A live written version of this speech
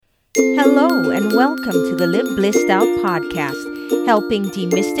Hello, and welcome to the Live Blissed Out podcast, helping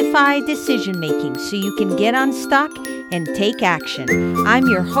demystify decision making so you can get unstuck and take action. I'm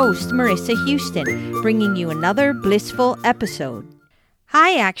your host, Marissa Houston, bringing you another blissful episode.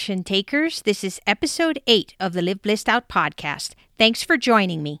 Hi, action takers. This is episode 8 of the Live Blissed Out podcast. Thanks for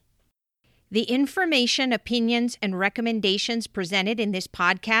joining me. The information, opinions, and recommendations presented in this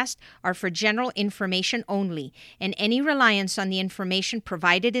podcast are for general information only, and any reliance on the information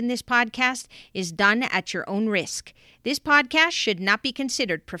provided in this podcast is done at your own risk. This podcast should not be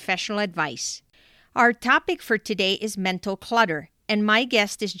considered professional advice. Our topic for today is mental clutter, and my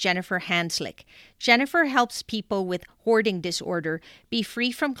guest is Jennifer Hanslick. Jennifer helps people with hoarding disorder be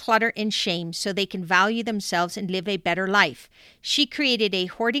free from clutter and shame so they can value themselves and live a better life. She created a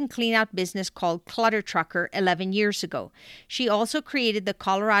hoarding cleanout business called Clutter Trucker 11 years ago. She also created the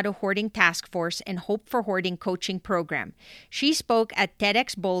Colorado Hoarding Task Force and Hope for Hoarding coaching program. She spoke at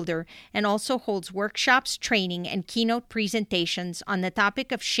TEDx Boulder and also holds workshops, training, and keynote presentations on the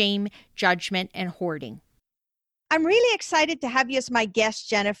topic of shame, judgment, and hoarding. I'm really excited to have you as my guest,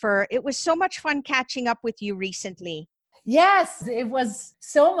 Jennifer. It was so much fun catching up with you recently. Yes, it was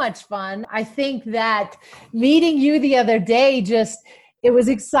so much fun. I think that meeting you the other day it was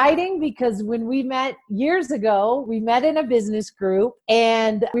exciting because when we met years ago, we met in a business group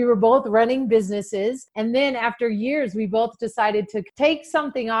and we were both running businesses. And then after years, we both decided to take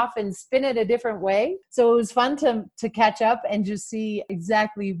something off and spin it a different way. So it was fun to catch up and just see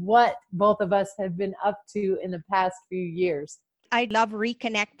exactly what both of us have been up to in the past few years. I love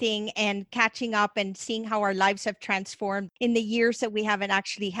reconnecting and catching up and seeing how our lives have transformed in the years that we haven't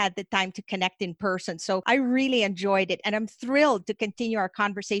actually had the time to connect in person. So I really enjoyed it, and I'm thrilled to continue our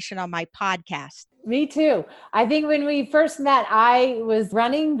conversation on my podcast. Me too. I think when we first met, I was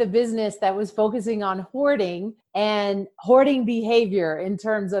running the business that was focusing on hoarding and hoarding behavior in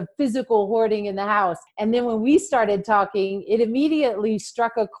terms of physical hoarding in the house. And then when we started talking, it immediately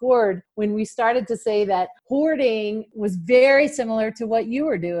struck a chord when we started to say that hoarding was very similar to what you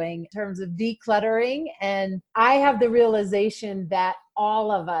were doing in terms of decluttering. And I have the realization that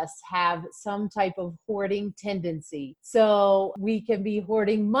all of us have some type of hoarding tendency. So we can be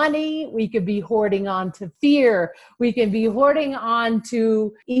hoarding money, we could be hoarding onto fear, we can be hoarding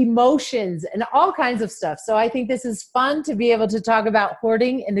onto emotions and all kinds of stuff. So I think this is fun to be able to talk about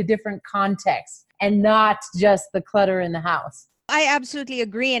hoarding in a different context and not just the clutter in the house. I absolutely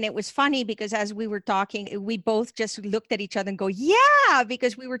agree. And it was funny because as we were talking, we both just looked at each other and go, yeah,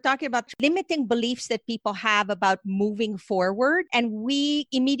 because we were talking about limiting beliefs that people have about moving forward. And we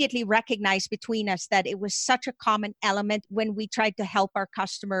immediately recognized between us that it was such a common element when we tried to help our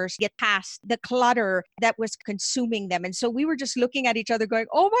customers get past the clutter that was consuming them. And so we were just looking at each other going,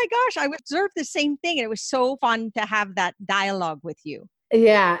 oh my gosh, I observed the same thing. And it was so fun to have that dialogue with you.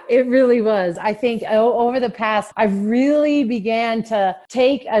 Yeah, it really was. I think over the past, I've really began to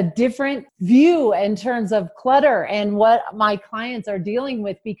take a different view in terms of clutter and what my clients are dealing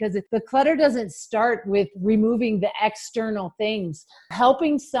with, because the clutter doesn't start with removing the external things.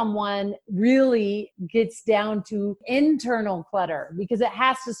 Helping someone really gets down to internal clutter because it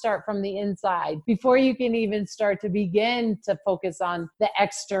has to start from the inside before you can even start to begin to focus on the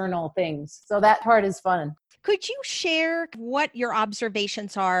external things. So that part is fun. Could you share what your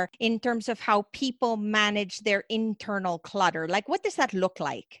observations are in terms of how people manage their internal clutter? Like, what does that look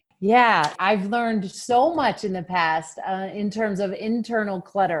like? Yeah, I've learned so much in the past in terms of internal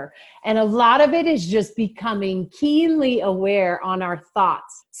clutter. And a lot of it is just becoming keenly aware on our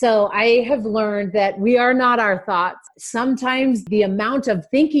thoughts. So I have learned that we are not our thoughts. Sometimes the amount of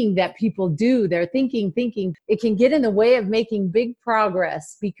thinking that people do, they're thinking, it can get in the way of making big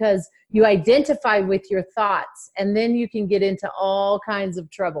progress because you identify with your thoughts and then you can get into all kinds of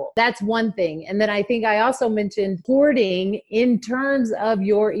trouble. That's one thing. And then I think I also mentioned hoarding in terms of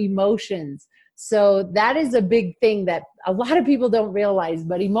your emotions. So that is a big thing that a lot of people don't realize,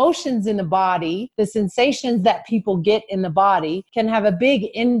 but emotions in the body, the sensations that people get in the body can have a big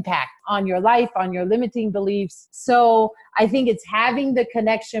impact on your life, on your limiting beliefs. So I think it's having the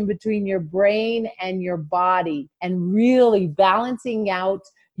connection between your brain and your body and really balancing out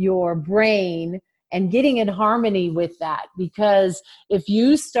your brain and getting in harmony with that. Because if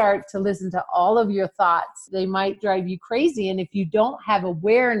you start to listen to all of your thoughts, they might drive you crazy. And if you don't have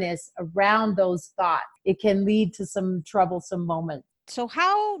awareness around those thoughts, it can lead to some troublesome moments. So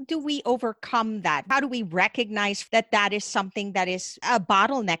how do we overcome that? How do we recognize that that is something that is a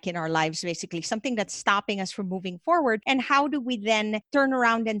bottleneck in our lives, basically, something that's stopping us from moving forward? And how do we then turn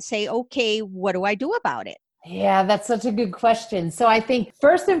around and say, okay, what do I do about it? Yeah, that's such a good question. So I think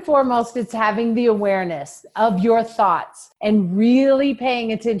first and foremost, it's having the awareness of your thoughts and really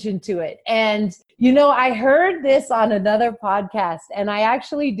paying attention to it. And, I heard this on another podcast and I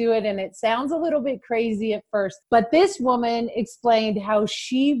actually do it, and it sounds a little bit crazy at first, but this woman explained how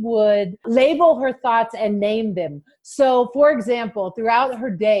she would label her thoughts and name them. So, for example, throughout her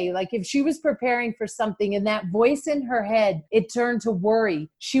day, like if she was preparing for something and that voice in her head, it turned to worry,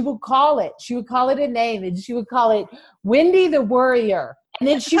 she would call it a name, and she would call it Wendy the Worrier. And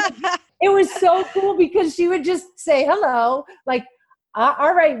then it was so cool because she would just say, hello, like,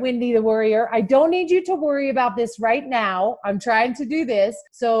 all right, Wendy the Worrier, I don't need you to worry about this right now. I'm trying to do this.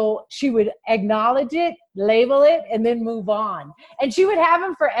 So she would acknowledge it, label it, and then move on. And she would have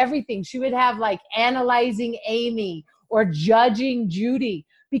them for everything. She would have like analyzing Amy or judging Judy.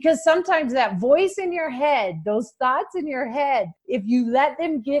 Because sometimes that voice in your head, those thoughts in your head, if you let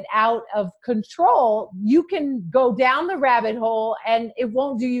them get out of control, you can go down the rabbit hole and it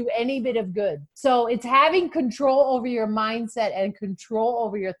won't do you any bit of good. So it's having control over your mindset and control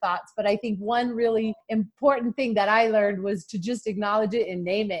over your thoughts. But I think one really important thing that I learned was to just acknowledge it and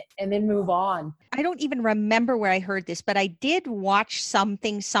name it and then move on. I don't even remember where I heard this, but I did watch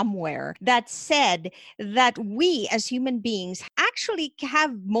something somewhere that said that we as human beings actually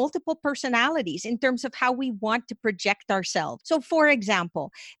have multiple personalities in terms of how we want to project ourselves. So for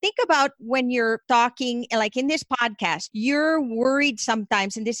example, think about when you're talking, like in this podcast, you're worried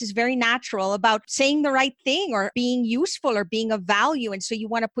sometimes, and this is very natural, about saying the right thing or being useful or being of value. And so you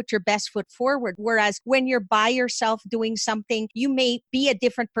want to put your best foot forward. Whereas when you're by yourself doing something, you may be a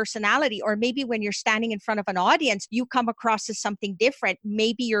different personality, or maybe when you're standing in front of an audience, you come across as something different.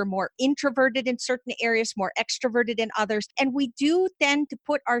 Maybe you're more introverted in certain areas, more extroverted in others. And we do tend to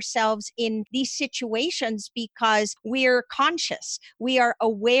put ourselves in these situations because we're conscious, we are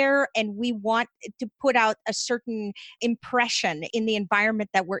aware, and we want to put out a certain impression in the environment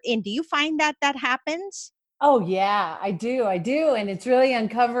that we're in. Do you find that that happens? Oh yeah, I do. I do. And it's really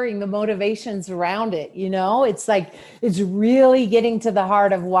uncovering the motivations around it. It's like, it's really getting to the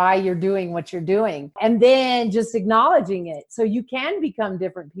heart of why you're doing what you're doing, and then just acknowledging it so you can become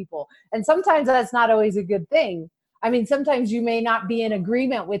different people. And sometimes that's not always a good thing. I mean, sometimes you may not be in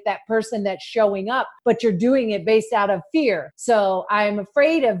agreement with that person that's showing up, but you're doing it based out of fear. So I'm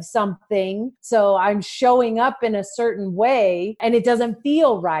afraid of something, so I'm showing up in a certain way and it doesn't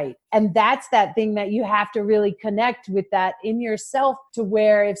feel right. And that's that thing that you have to really connect with that in yourself, to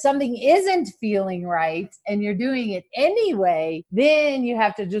where if something isn't feeling right and you're doing it anyway, then you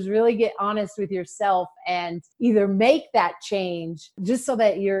have to just really get honest with yourself and either make that change just so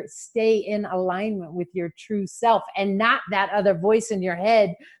that you stay in alignment with your true self and not that other voice in your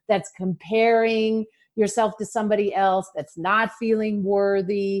head that's comparing yourself to somebody else, that's not feeling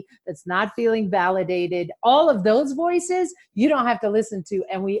worthy, that's not feeling validated. All of those voices you don't have to listen to,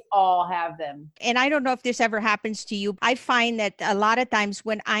 and we all have them. And I don't know if this ever happens to you. I find that a lot of times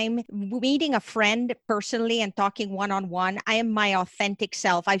when I'm meeting a friend personally and talking one-on-one, I am my authentic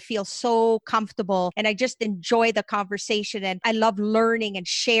self. I feel so comfortable and I just enjoy the conversation, and I love learning and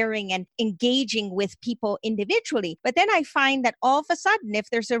sharing and engaging with people individually. But then I find that all of a sudden, if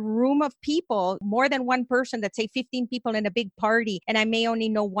there's a room of people, more than one person, let's say 15 people in a big party, and I may only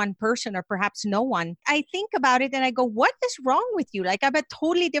know one person or perhaps no one, I think about it and I go, what is wrong with you? Like, I'm a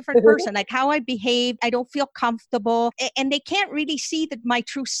totally different person. Like how I behave, I don't feel comfortable. And they can't really see my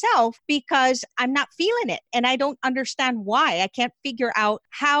true self because I'm not feeling it. And I don't understand why. I can't figure out,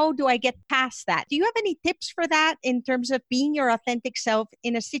 how do I get past that? Do you have any tips for that in terms of being your authentic self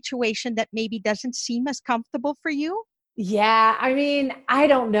in a situation that maybe doesn't seem as comfortable for you? Yeah, I mean, I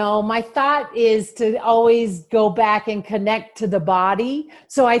don't know. My thought is to always go back and connect to the body.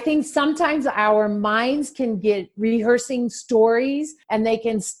 So I think sometimes our minds can get rehearsing stories and they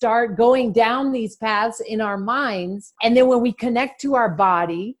can start going down these paths in our minds. And then when we connect to our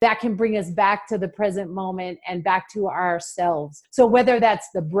body, that can bring us back to the present moment and back to ourselves. So whether that's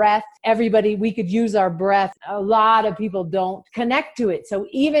the breath, we could use our breath. A lot of people don't connect to it. So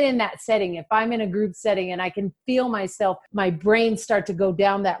even in that setting, if I'm in a group setting and I can feel myself, my brain start to go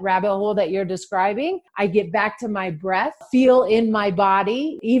down that rabbit hole that you're describing, I get back to my breath, feel in my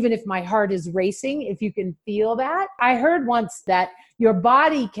body, even if my heart is racing, if you can feel that. I heard once that your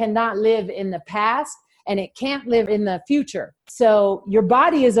body cannot live in the past and it can't live in the future. So your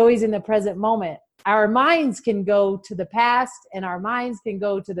body is always in the present moment. Our minds can go to the past and our minds can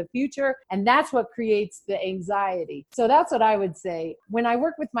go to the future. And that's what creates the anxiety. So that's what I would say. When I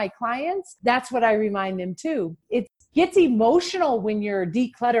work with my clients, that's what I remind them too. It's gets emotional when you're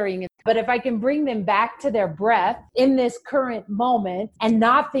decluttering. But if I can bring them back to their breath in this current moment and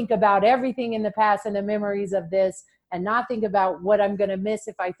not think about everything in the past and the memories of this and not think about what I'm going to miss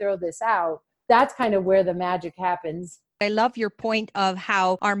if I throw this out, that's kind of where the magic happens. I love your point of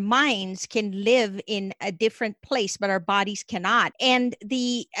how our minds can live in a different place, but our bodies cannot. And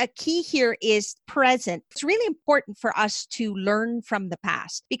the key here is present. It's really important for us to learn from the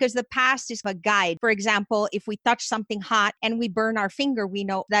past because the past is a guide. For example, if we touch something hot and we burn our finger, we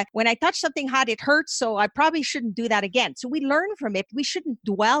know that when I touch something hot, it hurts. So I probably shouldn't do that again. So we learn from it. We shouldn't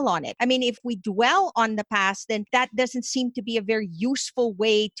dwell on it. I mean, if we dwell on the past, then that doesn't seem to be a very useful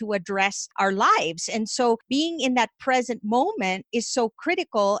way to address our lives. And so being in that present moment is so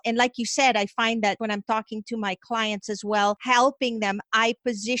critical. And like you said, I find that when I'm talking to my clients as well, helping them, I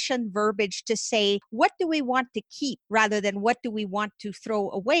position verbiage to say, what do we want to keep rather than what do we want to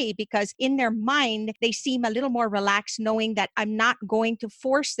throw away? Because in their mind, they seem a little more relaxed knowing that I'm not going to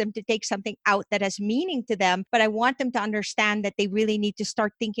force them to take something out that has meaning to them, but I want them to understand that they really need to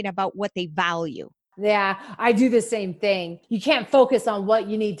start thinking about what they value. Yeah, I do the same thing. You can't focus on what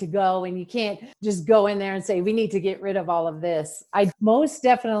you need to go, and you can't just go in there and say, we need to get rid of all of this. I most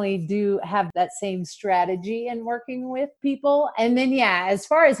definitely do have that same strategy in working with people. And then, yeah, as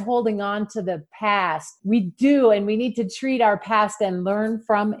far as holding on to the past, we do, and we need to treat our past and learn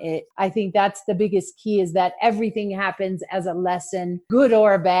from it. I think that's the biggest key, is that everything happens as a lesson, good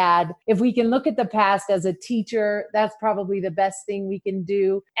or bad. If we can look at the past as a teacher, that's probably the best thing we can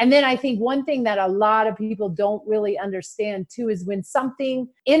do. And then I think one thing that a lot of people don't really understand too is when something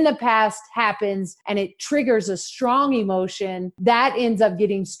in the past happens and it triggers a strong emotion, that ends up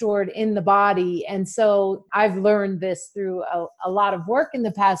getting stored in the body. And so I've learned this through a lot of work in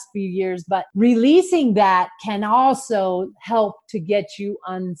the past few years, but releasing that can also help to get you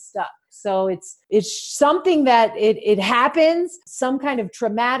unstuck. So it's something that it happens, some kind of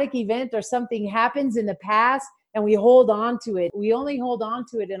traumatic event or something happens in the past, and we hold on to it. We only hold on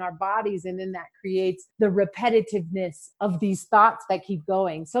to it in our bodies, and then that creates the repetitiveness of these thoughts that keep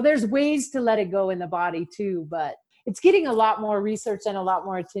going. So there's ways to let it go in the body too, but it's getting a lot more research and a lot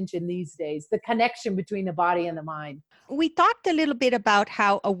more attention these days, the connection between the body and the mind. We talked a little bit about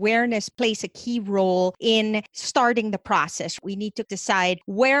how awareness plays a key role in starting the process. We need to decide,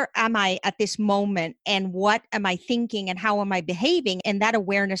 where am I at this moment and what am I thinking and how am I behaving? And that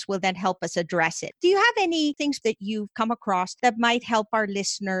awareness will then help us address it. Do you have any things that you've come across that might help our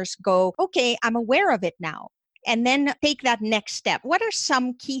listeners go, okay, I'm aware of it now? And then take that next step. What are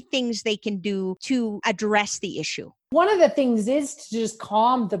some key things they can do to address the issue? One of the things is to just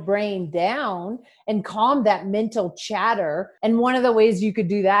calm the brain down and calm that mental chatter. And one of the ways you could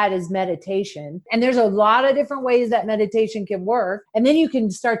do that is meditation. And there's a lot of different ways that meditation can work. And then you can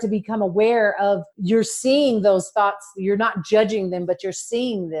start to become aware of, you're seeing those thoughts. You're not judging them, but you're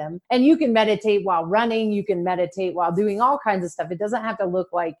seeing them. And you can meditate while running. You can meditate while doing all kinds of stuff. It doesn't have to look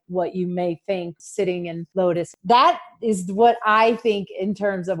like what you may think sitting in lotus. That is what I think in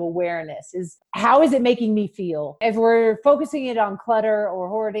terms of awareness, is how is it making me feel? If we're focusing it on clutter or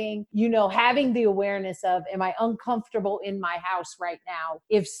hoarding, having the awareness of, am I uncomfortable in my house right now?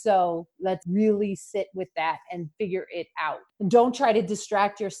 If so, let's really sit with that and figure it out. And don't try to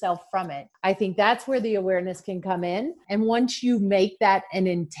distract yourself from it. I think that's where the awareness can come in. And once you make that an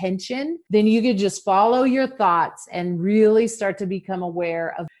intention, then you can just follow your thoughts and really start to become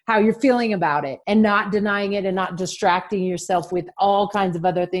aware of how you're feeling about it, and not denying it and not distracting yourself with all kinds of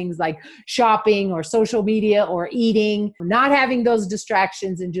other things like shopping or social media or eating. Not having those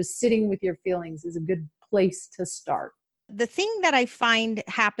distractions and just sitting with your feelings is a good place to start. The thing that I find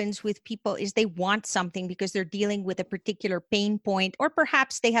happens with people is they want something because they're dealing with a particular pain point, or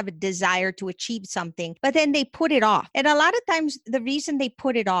perhaps they have a desire to achieve something, but then they put it off. And a lot of times the reason they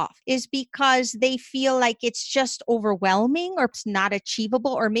put it off is because they feel like it's just overwhelming or it's not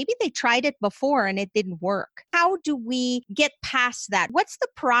achievable, or maybe they tried it before and it didn't work. How do we get past that? What's the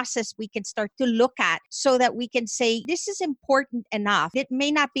process we can start to look at so that we can say, this is important enough? It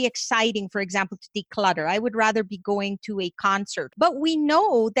may not be exciting, for example, to declutter. I would rather be going to a concert, but we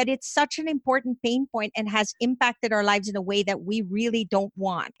know that it's such an important pain point and has impacted our lives in a way that we really don't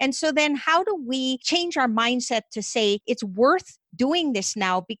want. And so then how do we change our mindset to say it's worth doing this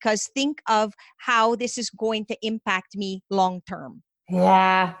now, because think of how this is going to impact me long term?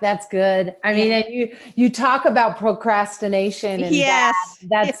 Yeah, that's good. I mean, and you talk about procrastination, and yes,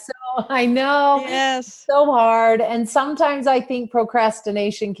 that's so, I know, yes, so hard. And sometimes I think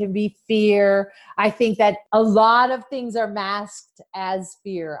procrastination can be fear. I think that a lot of things are masked as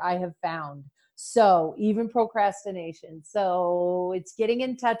fear, I have found. So even procrastination. So it's getting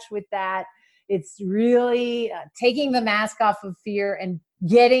in touch with that. It's really taking the mask off of fear and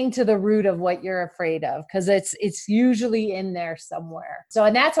getting to the root of what you're afraid of, because it's usually in there somewhere. So,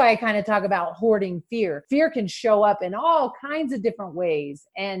 and that's why I kind of talk about hoarding fear. Fear can show up in all kinds of different ways.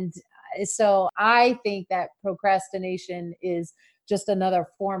 And so I think that procrastination is just another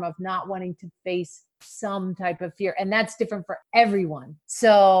form of not wanting to face some type of fear. And that's different for everyone.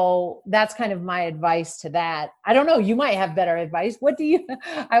 So that's kind of my advice to that. I don't know. You might have better advice. What do you,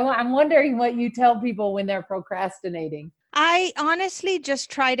 I'm wondering what you tell people when they're procrastinating. I honestly just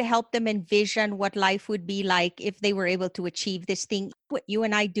try to help them envision what life would be like if they were able to achieve this thing. What you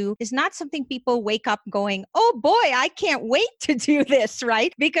and I do is not something people wake up going, oh boy, I can't wait to do this,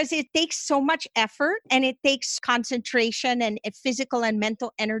 right? Because it takes so much effort and it takes concentration and physical and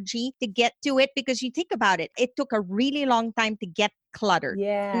mental energy to get to it. Because you think about it, it took a really long time to get cluttered.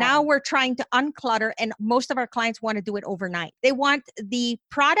 Yeah. Now we're trying to unclutter, and most of our clients want to do it overnight. They want the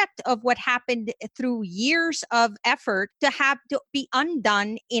product of what happened through years of effort to have to be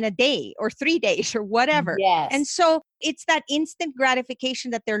undone in a day or 3 days or whatever. Yes. And so it's that instant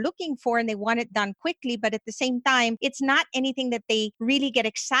gratification that they're looking for, and they want it done quickly. But at the same time, it's not anything that they really get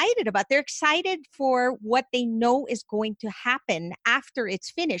excited about. They're excited for what they know is going to happen after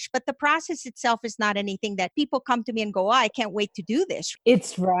it's finished. But the process itself is not anything that people come to me and go, oh, I can't wait to do this.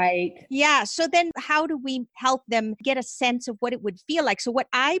 It's right. Yeah. So then how do we help them get a sense of what it would feel like? So what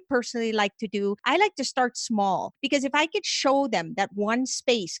I personally like to do, I like to start small, because if I could show them that one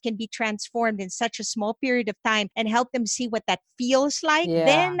space can be transformed in such a small period of time and help them see what that feels like,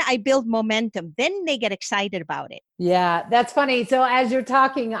 then I build momentum. Then they get excited about it. Yeah, that's funny. So as you're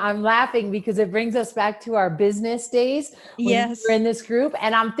talking, I'm laughing because it brings us back to our business days when we were in this group.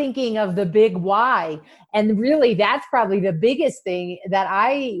 And I'm thinking of the big why. And really, that's probably the biggest thing that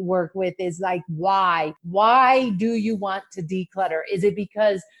I work with is like, why? Why do you want to declutter? Is it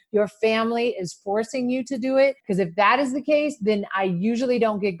because your family is forcing you to do it? Because if that is the case, then I usually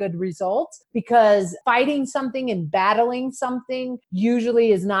don't get good results, because fighting something and battling something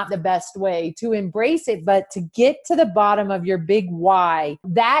usually is not the best way to embrace it. But to get to the bottom of your big why,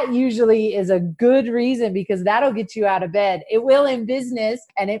 that usually is a good reason, because that'll get you out of bed. It will in business,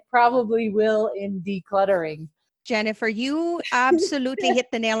 and it probably will in decluttering. Jennifer, you absolutely hit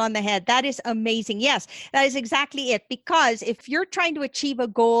the nail on the head. That is amazing. Yes, that is exactly it. Because if you're trying to achieve a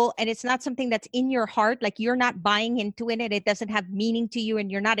goal and it's not something that's in your heart, like you're not buying into it and it doesn't have meaning to you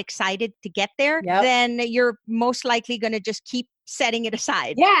and you're not excited to get there, then you're most likely going to just keep setting it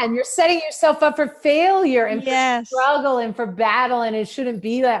aside. Yeah. And you're setting yourself up for failure and for struggle and for battle. And it shouldn't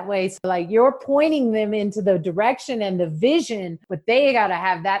be that way. So like you're pointing them into the direction and the vision, but they got to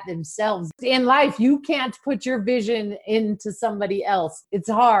have that themselves. In life, you can't put your vision into somebody else. It's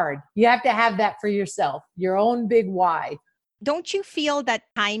hard. You have to have that for yourself, your own big why. Don't you feel that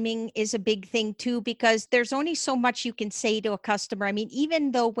timing is a big thing too? Because there's only so much you can say to a customer. I mean,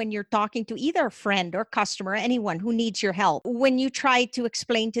 even though when you're talking to either a friend or customer, anyone who needs your help, when you try to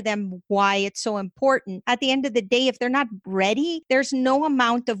explain to them why it's so important, at the end of the day, if they're not ready, there's no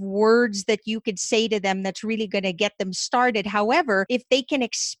amount of words that you could say to them that's really going to get them started. However, if they can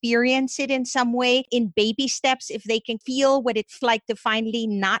experience it in some way, in baby steps, if they can feel what it's like to finally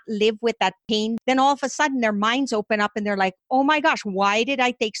not live with that pain, then all of a sudden their minds open up and they're like, oh my gosh, why did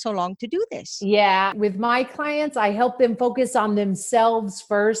I take so long to do this? Yeah. With my clients, I help them focus on themselves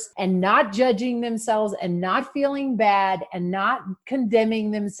first and not judging themselves and not feeling bad and not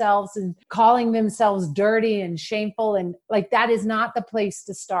condemning themselves and calling themselves dirty and shameful. And like, that is not the place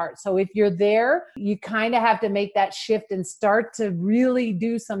to start. So if you're there, you kind of have to make that shift and start to really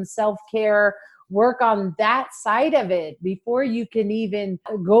do some self-care, work on that side of it before you can even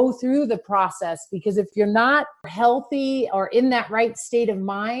go through the process. Because if you're not healthy or in that right state of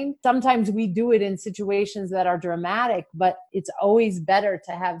mind, sometimes we do it in situations that are dramatic, but it's always better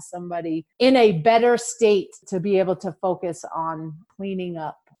to have somebody in a better state to be able to focus on cleaning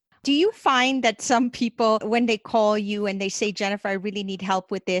up. Do you find that some people, when they call you and they say, Jennifer, I really need help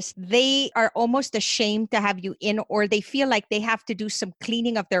with this, they are almost ashamed to have you in, or they feel like they have to do some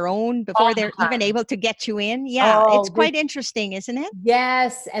cleaning of their own before they're even able to get you in? Yeah, it's quite interesting, isn't it?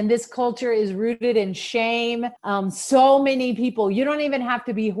 Yes. And this culture is rooted in shame. So many people, you don't even have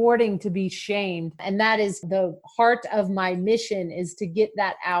to be hoarding to be shamed. And that is the heart of my mission, is to get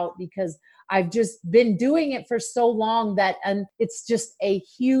that out, because I've just been doing it for so long that it's just a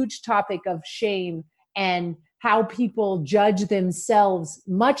huge topic of shame and how people judge themselves,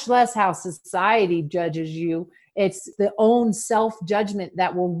 much less how society judges you. It's the own self-judgment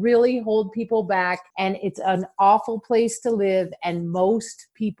that will really hold people back. And it's an awful place to live. And most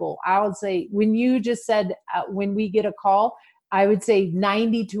people, I would say, when you just said, when we get a call, I would say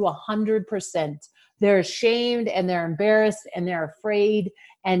 90 to 100%. They're ashamed and they're embarrassed and they're afraid.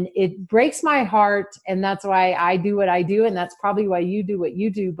 And it breaks my heart. And that's why I do what I do. And that's probably why you do what you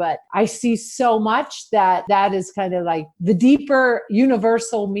do. But I see so much that is kind of like the deeper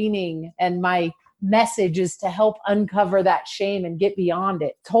universal meaning. And my message is to help uncover that shame and get beyond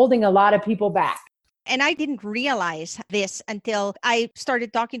it. It's holding a lot of people back. And I didn't realize this until I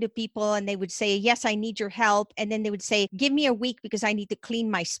started talking to people and they would say, yes, I need your help. And then they would say, give me a week because I need to clean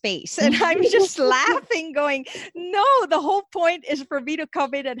my space. And I'm just laughing going, no, the whole point is for me to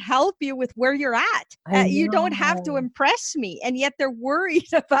come in and help you with where you're at. You don't have to impress me. And yet they're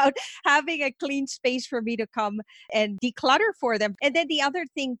worried about having a clean space for me to come and declutter for them. And then the other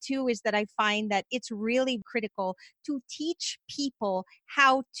thing too is that I find that it's really critical to teach people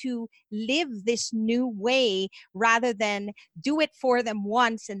how to live this new way rather than do it for them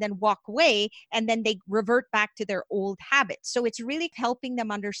once and then walk away and then they revert back to their old habits. So it's really helping them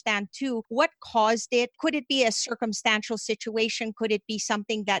understand too what caused it. Could it be a circumstantial situation? Could it be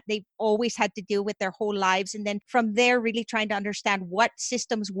something that they've always had to deal with their whole lives? And then from there, really trying to understand what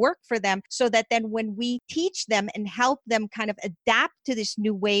systems work for them so that then when we teach them and help them kind of adapt to this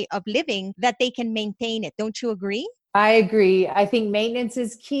new way of living, that they can maintain it. Don't you agree? I agree. I think maintenance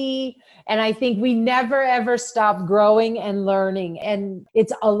is key. And I think we never, ever stop growing and learning. And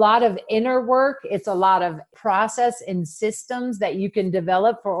it's a lot of inner work. It's a lot of process and systems that you can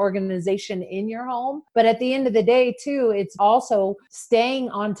develop for organization in your home. But at the end of the day, too, it's also staying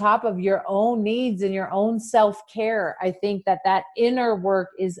on top of your own needs and your own self-care. I think that inner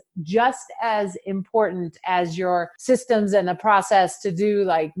work is just as important as your systems and the process to do,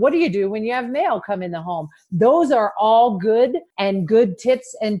 like, what do you do when you have mail come in the home? Those are all good and good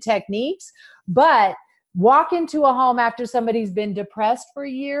tips and techniques, but walk into a home after somebody's been depressed for a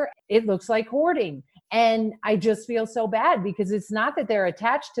year, it looks like hoarding. And I just feel so bad because it's not that they're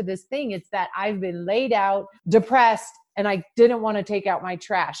attached to this thing. It's that I've been laid out, depressed, and I didn't want to take out my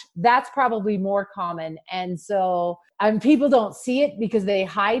trash. That's probably more common. And so people don't see it because they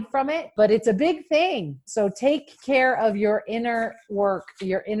hide from it, but it's a big thing. So take care of your inner work,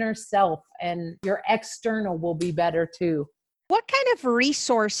 your inner self, and your external will be better too. What kind of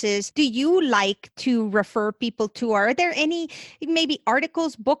resources do you like to refer people to? Are there any maybe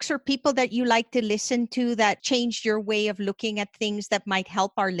articles, books, or people that you like to listen to that changed your way of looking at things that might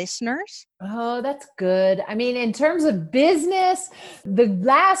help our listeners? Oh, that's good. I mean, in terms of business, the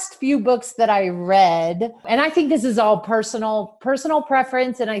last few books that I read, and I think this is all personal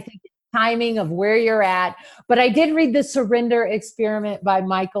preference, and I think timing of where you're at. But I did read The Surrender Experiment by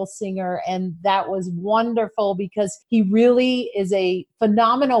Michael Singer, and that was wonderful because he really is a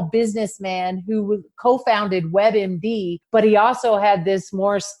phenomenal businessman who co-founded WebMD, but he also had this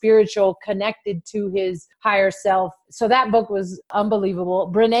more spiritual connected to his higher self. So that book was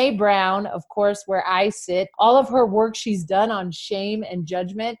unbelievable. Brené Brown, of course, where I sit, all of her work she's done on shame and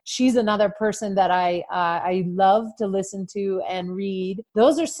judgment. She's another person that I love to listen to and read.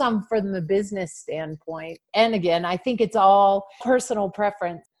 Those are some from the business standpoint. And again, I think it's all personal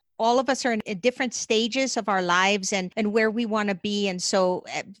preference. All of us are in different stages of our lives and where we want to be. And so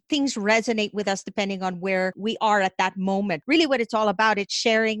things resonate with us depending on where we are at that moment. Really what it's all about, it's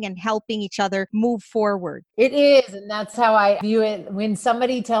sharing and helping each other move forward. It is. And that's how I view it. When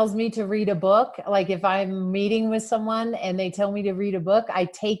somebody tells me to read a book, like if I'm meeting with someone and they tell me to read a book, I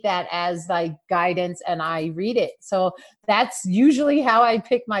take that as like guidance and I read it. So that's usually how I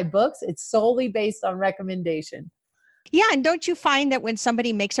pick my books. It's solely based on recommendation. Yeah. And don't you find that when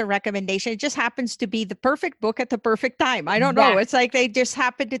somebody makes a recommendation, it just happens to be the perfect book at the perfect time? I don't know. It's like they just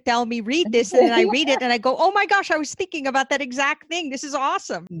happen to tell me, read this, and then I read it and I go, oh my gosh, I was thinking about that exact thing. This is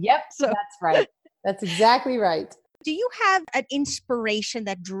awesome. Yep. So that's right. That's exactly right. Do you have an inspiration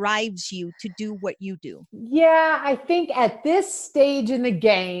that drives you to do what you do? Yeah, I think at this stage in the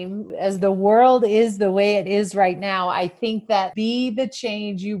game, as the world is the way it is right now, I think that be the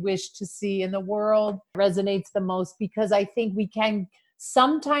change you wish to see in the world resonates the most, because I think we can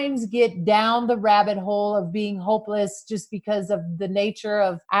sometimes get down the rabbit hole of being hopeless just because of the nature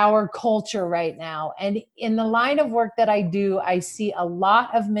of our culture right now. And in the line of work that I do, I see a lot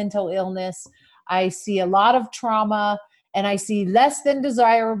of mental illness. I see a lot of trauma, and I see less than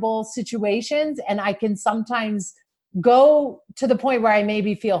desirable situations. And I can sometimes go to the point where I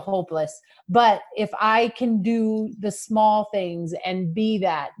maybe feel hopeless. But if I can do the small things and be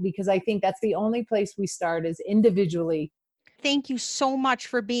that, because I think that's the only place we start is individually. Thank you so much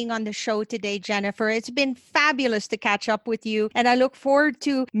for being on the show today, Jennifer. It's been fabulous to catch up with you. And I look forward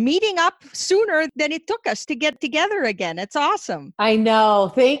to meeting up sooner than it took us to get together again. It's awesome. I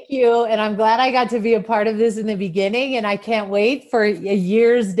know. Thank you. And I'm glad I got to be a part of this in the beginning. And I can't wait for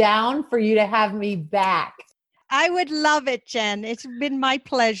years down for you to have me back. I would love it, Jen. It's been my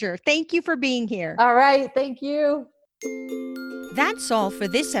pleasure. Thank you for being here. All right. Thank you. That's all for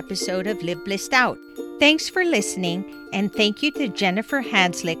this episode of Live Blissed Out. Thanks for listening, and thank you to Jennifer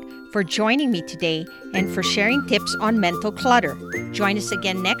Hanslick for joining me today and for sharing tips on mental clutter. Join us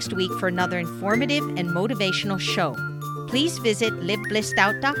again next week for another informative and motivational show. Please visit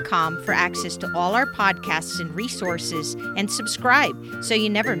liveblисsedout.com for access to all our podcasts and resources, and subscribe so you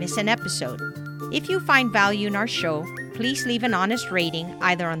never miss an episode. If you find value in our show, please leave an honest rating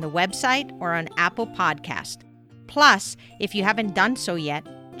either on the website or on Apple Podcast. Plus, if you haven't done so yet,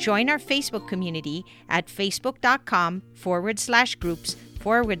 join our Facebook community at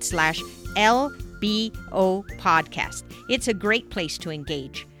facebook.com/groups/LBO podcast. It's a great place to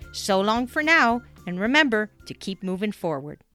engage. So long for now, and remember to keep moving forward.